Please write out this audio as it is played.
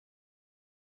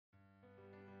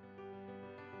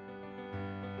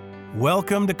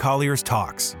Welcome to Colliers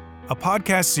Talks, a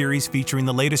podcast series featuring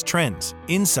the latest trends,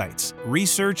 insights,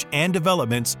 research, and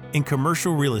developments in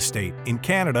commercial real estate in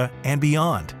Canada and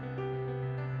beyond.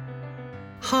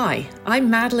 Hi, I'm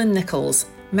Madeline Nichols,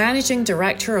 Managing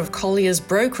Director of Colliers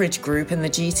Brokerage Group in the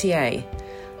GTA.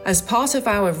 As part of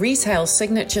our retail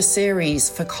signature series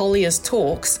for Colliers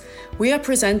Talks, we are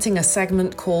presenting a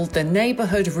segment called the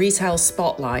Neighborhood Retail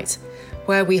Spotlight,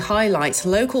 where we highlight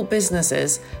local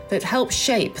businesses that help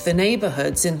shape the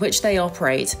neighborhoods in which they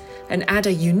operate and add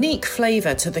a unique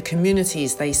flavor to the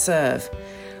communities they serve.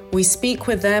 We speak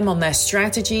with them on their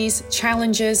strategies,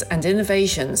 challenges, and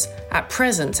innovations at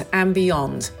present and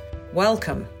beyond.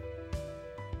 Welcome.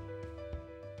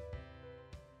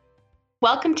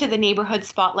 Welcome to the Neighborhood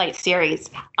Spotlight series.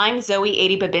 I'm Zoe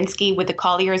Ady-Babinski with the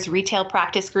Colliers Retail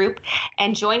Practice Group,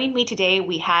 and joining me today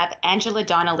we have Angela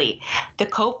Donnelly, the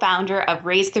co-founder of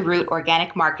Raise the Root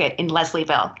Organic Market in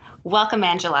Leslieville. Welcome,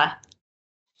 Angela.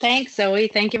 Thanks, Zoe.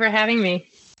 Thank you for having me.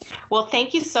 Well,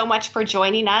 thank you so much for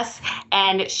joining us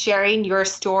and sharing your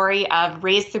story of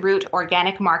Raise the Root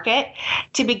Organic Market.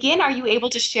 To begin, are you able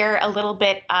to share a little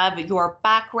bit of your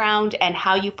background and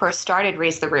how you first started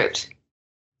Raise the Root?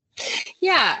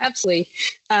 Yeah, absolutely.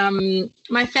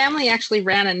 My family actually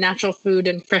ran a natural food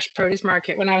and fresh produce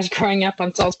market when I was growing up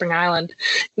on Salt Spring Island.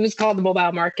 It was called the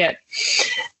Mobile Market.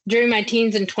 During my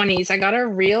teens and 20s, I got a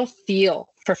real feel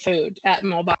for food at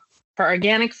Mobile, for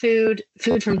organic food,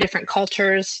 food from different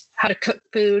cultures, how to cook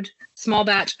food, small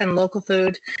batch and local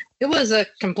food. It was a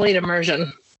complete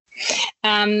immersion.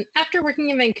 After working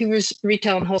in Vancouver's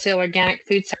retail and wholesale organic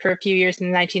food sector for a few years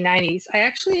in the 1990s, I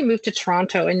actually moved to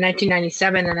Toronto in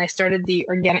 1997 and I started the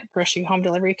organic grocery home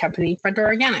delivery company, Front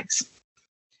Door Organics.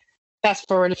 Fast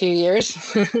forward a few years,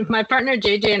 my partner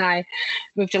JJ and I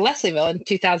moved to Leslieville in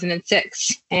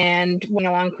 2006, and when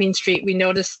along Queen Street, we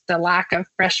noticed the lack of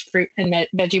fresh fruit and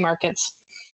veggie markets.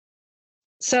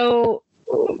 So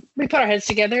we put our heads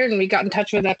together and we got in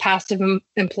touch with a past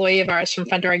employee of ours from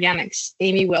Front Door Organics,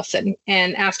 Amy Wilson,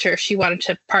 and asked her if she wanted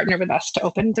to partner with us to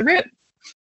open the Root.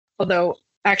 Although,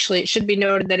 actually, it should be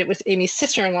noted that it was Amy's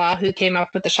sister-in-law who came up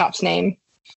with the shop's name.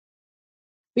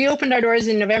 We opened our doors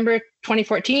in November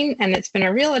 2014, and it's been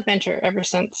a real adventure ever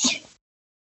since.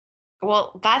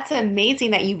 Well, that's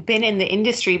amazing that you've been in the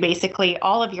industry basically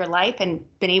all of your life and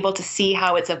been able to see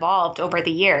how it's evolved over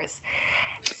the years.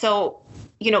 So,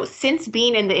 since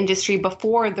being in the industry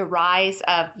before the rise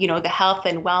of, the health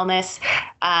and wellness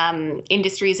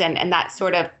industries and that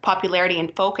sort of popularity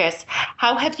and focus,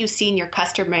 how have you seen your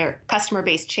customer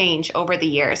base change over the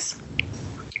years?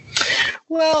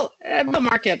 Well, at the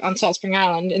market on Salt Spring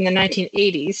Island in the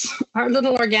 1980s, our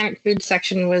little organic food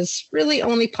section was really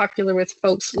only popular with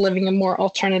folks living a more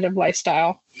alternative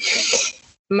lifestyle.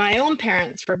 My own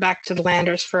parents were back to the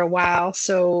Landers for a while,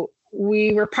 so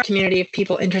we were part of a community of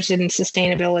people interested in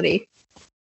sustainability.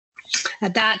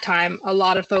 At that time, a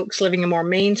lot of folks living a more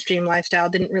mainstream lifestyle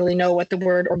didn't really know what the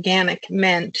word organic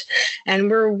meant,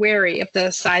 and were wary of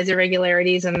the size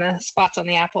irregularities and the spots on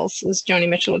the apples, as Joni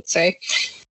Mitchell would say.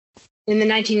 In the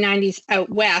 1990s out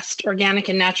west, organic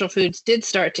and natural foods did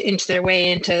start to inch their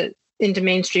way into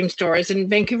mainstream stores, and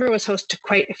Vancouver was host to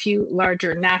quite a few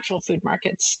larger natural food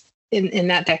markets in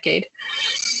that decade.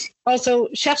 Also,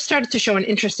 chefs started to show an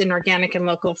interest in organic and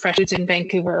local fresh foods in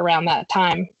Vancouver around that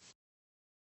time.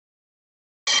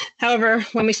 However,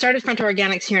 when we started Front Door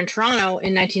Organics here in Toronto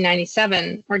in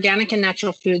 1997, organic and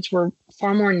natural foods were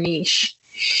far more niche.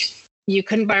 You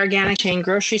couldn't buy organic chain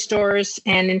grocery stores,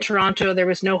 and in Toronto, there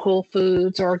was no Whole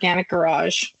Foods or Organic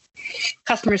Garage.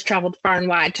 Customers traveled far and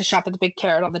wide to shop at the Big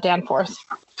Carrot on the Danforth.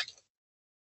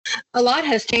 A lot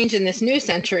has changed in this new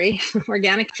century.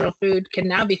 Organic natural food can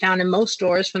now be found in most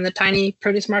stores, from the tiny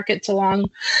produce markets along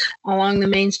the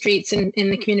main streets in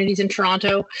the communities in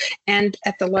Toronto and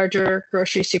at the larger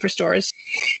grocery superstores.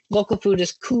 Local food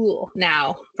is cool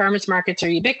now. Farmers markets are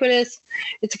ubiquitous.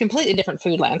 It's a completely different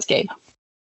food landscape.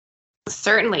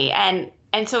 Certainly.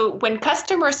 And so when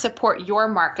customers support your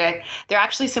market, they're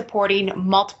actually supporting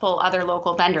multiple other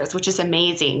local vendors, which is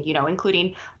amazing,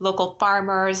 including local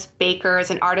farmers, bakers,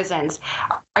 and artisans.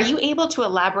 Are you able to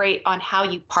elaborate on how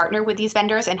you partner with these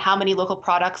vendors and how many local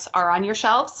products are on your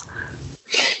shelves?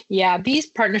 Yeah, these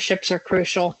partnerships are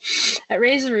crucial. At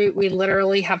Raise the Root, we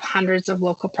literally have hundreds of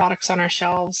local products on our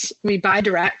shelves. We buy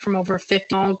direct from over 50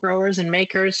 small growers and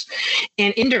makers,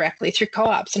 and indirectly through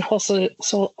co-ops and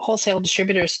wholesale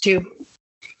distributors too.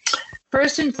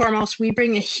 First and foremost, we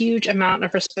bring a huge amount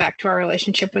of respect to our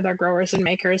relationship with our growers and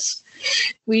makers.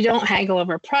 We don't haggle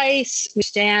over price. We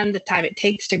stand the time it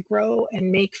takes to grow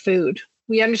and make food.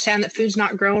 We understand that food's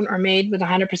not grown or made with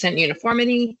 100%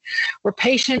 uniformity. We're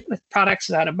patient with products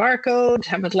without a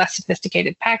barcode and with less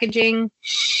sophisticated packaging.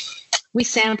 We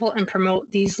sample and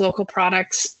promote these local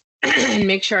products and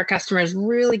make sure our customers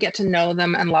really get to know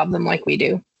them and love them like we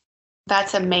do.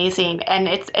 That's amazing. And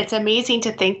it's amazing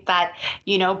to think that,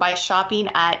 by shopping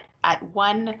at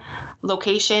one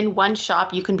location, one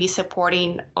shop, you can be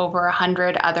supporting over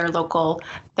 100 other local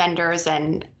vendors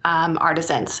and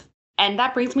artisans. And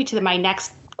that brings me to my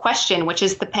next question, which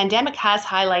is the pandemic has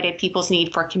highlighted people's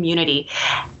need for community.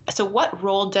 So what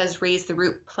role does Raise the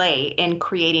Root play in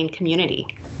creating community?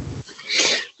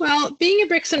 Well, being a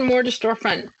bricks and mortar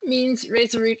storefront means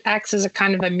Raise the Root acts as a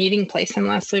kind of a meeting place in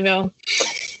Leslieville.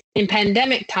 In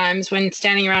pandemic times, when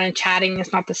standing around and chatting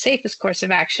is not the safest course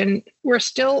of action, we're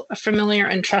still a familiar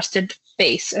and trusted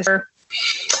face.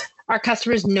 Our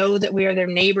customers know that we are their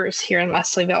neighbors here in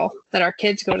Leslieville, that our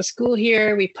kids go to school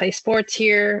here, we play sports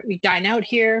here, we dine out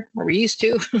here, or we used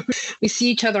to. We see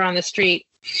each other on the street.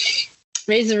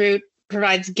 Raise the Root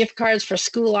provides gift cards for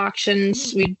school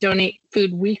auctions. We donate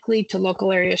food weekly to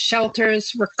local area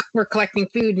shelters. We're collecting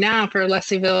food now for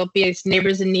Leslieville BA's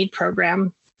Neighbors in Need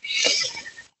program.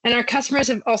 And our customers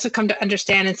have also come to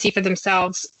understand and see for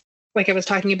themselves, like I was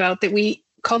talking about, that we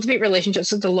cultivate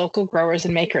relationships with the local growers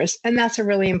and makers. And that's a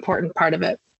really important part of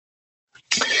it.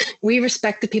 We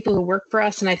respect the people who work for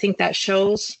us, and I think that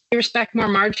shows. We respect more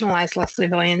marginalized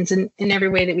Leslievillians in every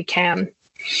way that we can.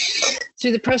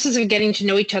 Through the process of getting to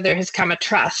know each other has come a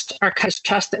trust, our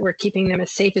trust that we're keeping them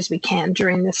as safe as we can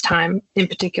during this time in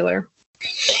particular.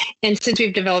 And since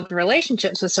we've developed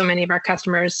relationships with so many of our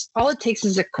customers, all it takes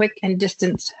is a quick and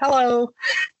distant hello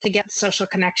to get the social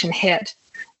connection hit.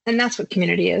 And that's what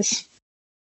community is.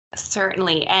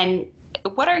 Certainly. And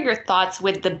what are your thoughts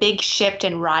with the big shift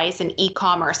and rise in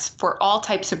e-commerce for all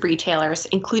types of retailers,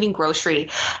 including grocery?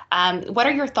 What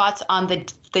are your thoughts on the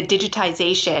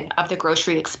digitization of the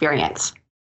grocery experience?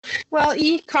 Well,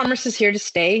 e-commerce is here to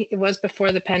stay. It was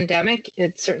before the pandemic.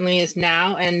 It certainly is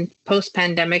now, and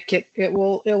post-pandemic, it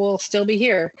will still be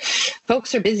here.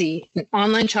 Folks are busy.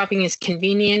 Online shopping is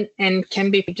convenient and can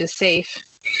be just safe.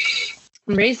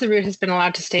 Raise the Root has been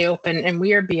allowed to stay open, and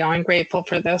we are beyond grateful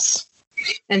for this.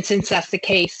 And since that's the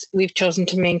case, we've chosen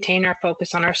to maintain our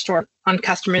focus on our store, on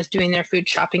customers doing their food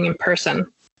shopping in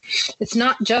person. It's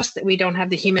not just that we don't have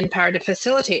the human power to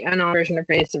facilitate an version of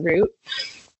Raise the Root,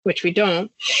 which we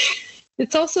don't.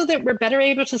 It's also that we're better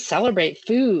able to celebrate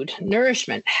food,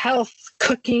 nourishment, health,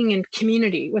 cooking, and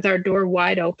community with our door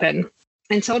wide open.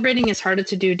 And celebrating is harder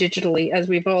to do digitally, as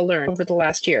we've all learned over the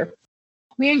last year.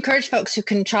 We encourage folks who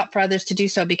can shop for others to do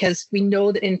so because we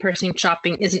know that in-person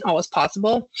shopping isn't always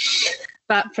possible.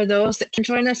 But for those that can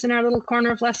join us in our little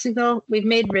corner of Leslieville, we've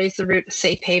made Raise the Root a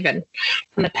safe haven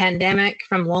from the pandemic,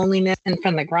 from loneliness, and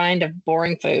from the grind of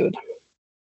boring food.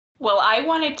 Well, I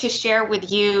wanted to share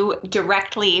with you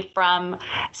directly from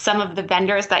some of the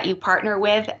vendors that you partner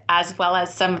with, as well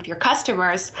as some of your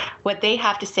customers, what they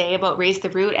have to say about Raise the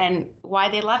Root and why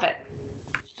they love it.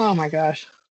 Oh my gosh.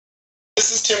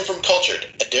 This is Tim from Cultured,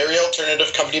 a dairy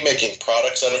alternative company making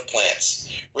products out of plants.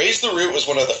 Raise the Root was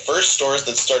one of the first stores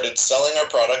that started selling our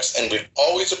products, and we've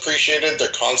always appreciated their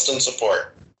constant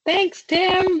support. Thanks,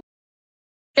 Tim.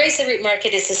 Raise the Root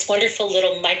Market is this wonderful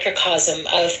little microcosm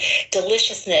of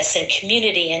deliciousness and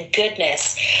community and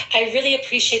goodness. I really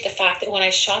appreciate the fact that when I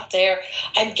shop there,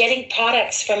 I'm getting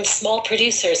products from small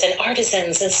producers and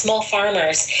artisans and small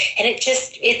farmers. And it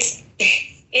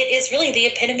is really the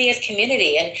epitome of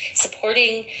community and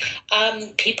supporting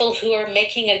people who are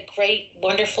making a great,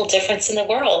 wonderful difference in the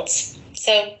world.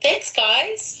 So thanks,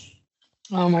 guys.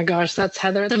 Oh my gosh, that's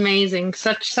Heather. It's amazing.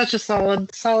 Such a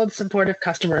solid, supportive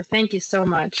customer. Thank you so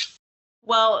much.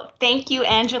 Well, thank you,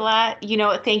 Angela.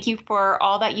 Thank you for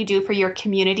all that you do for your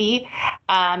community.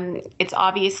 It's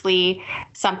obviously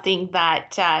something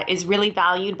that is really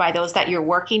valued by those that you're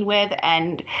working with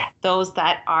and those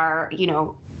that are,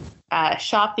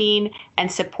 shopping and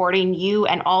supporting you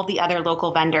and all the other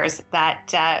local vendors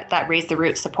that Raise the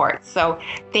Root supports. So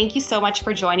thank you so much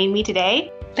for joining me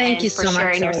today. Thank you so much for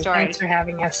sharing your story. Thanks for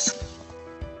having us.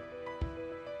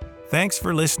 Thanks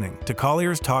for listening to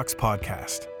Colliers Talks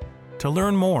podcast. To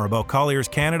learn more about Colliers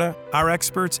Canada, our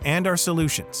experts, and our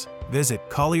solutions, visit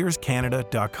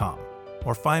collierscanada.com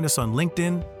or find us on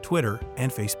LinkedIn, Twitter,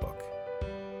 and Facebook.